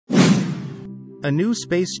A new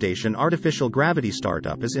space station artificial gravity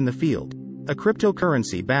startup is in the field. A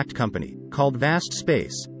cryptocurrency-backed company, called Vast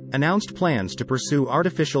Space, announced plans to pursue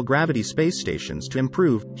artificial gravity space stations to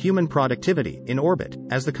improve human productivity in orbit,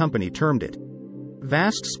 as the company termed it.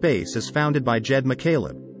 Vast Space is founded by Jed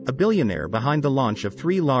McCaleb, a billionaire behind the launch of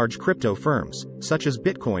 3 large crypto firms, such as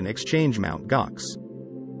Bitcoin exchange Mt. Gox.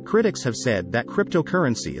 Critics have said that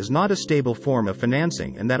cryptocurrency is not a stable form of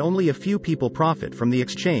financing and that only a few people profit from the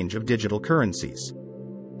exchange of digital currencies.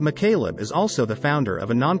 McCaleb is also the founder of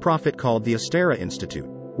a nonprofit called the Astera Institute,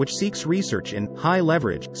 which seeks research in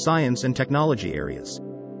high-leverage science and technology areas.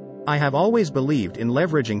 I have always believed in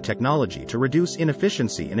leveraging technology to reduce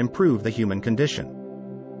inefficiency and improve the human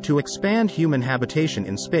condition. To expand human habitation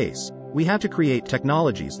in space, we have to create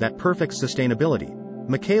technologies that perfect sustainability,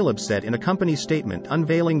 McCaleb said in a company statement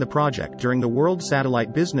unveiling the project during the World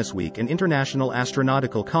Satellite Business Week and International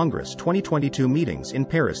Astronautical Congress 2022 meetings in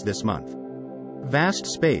Paris this month. Vast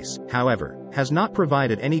Space, however, has not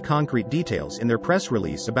provided any concrete details in their press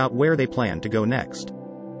release about where they plan to go next.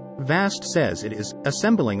 Vast says it is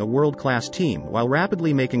assembling a world-class team while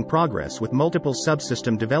rapidly making progress with multiple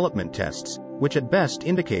subsystem development tests, which at best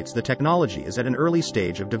indicates the technology is at an early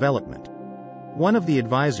stage of development. One of the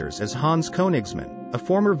advisors is Hans Koenigsmann, a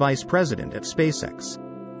former vice president at SpaceX.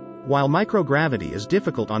 While microgravity is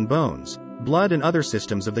difficult on bones, blood and other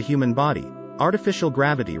systems of the human body, artificial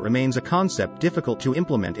gravity remains a concept difficult to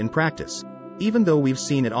implement in practice, even though we've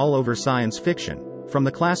seen it all over science fiction, from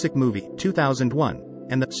the classic movie 2001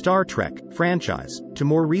 and the Star Trek franchise to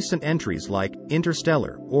more recent entries like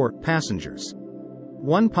Interstellar or Passengers.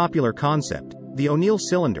 One popular concept, the O'Neill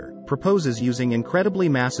cylinder, proposes using incredibly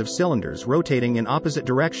massive cylinders rotating in opposite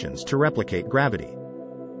directions to replicate gravity.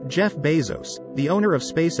 Jeff Bezos, the owner of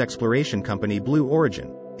space exploration company Blue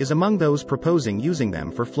Origin, is among those proposing using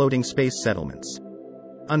them for floating space settlements.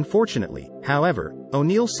 Unfortunately, however,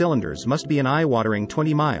 O'Neill cylinders must be an eye-watering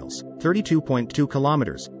 20 miles, 32.2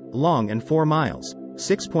 kilometers, long and 4 miles,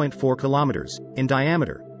 6.4 kilometers, in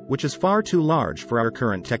diameter, which is far too large for our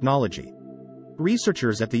current technology.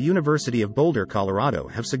 Researchers at the University of Boulder, Colorado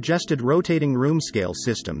have suggested rotating room-scale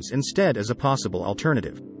systems instead as a possible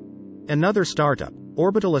alternative. Another startup,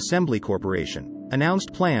 Orbital Assembly Corporation,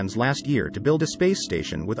 announced plans last year to build a space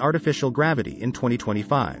station with artificial gravity in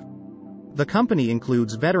 2025. The company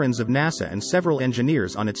includes veterans of NASA and several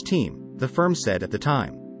engineers on its team, the firm said at the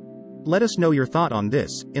time. Let us know your thought on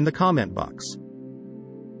this in the comment box.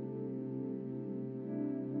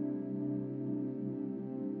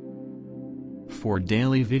 For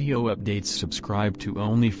daily video updates, subscribe to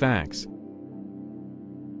Only Facts.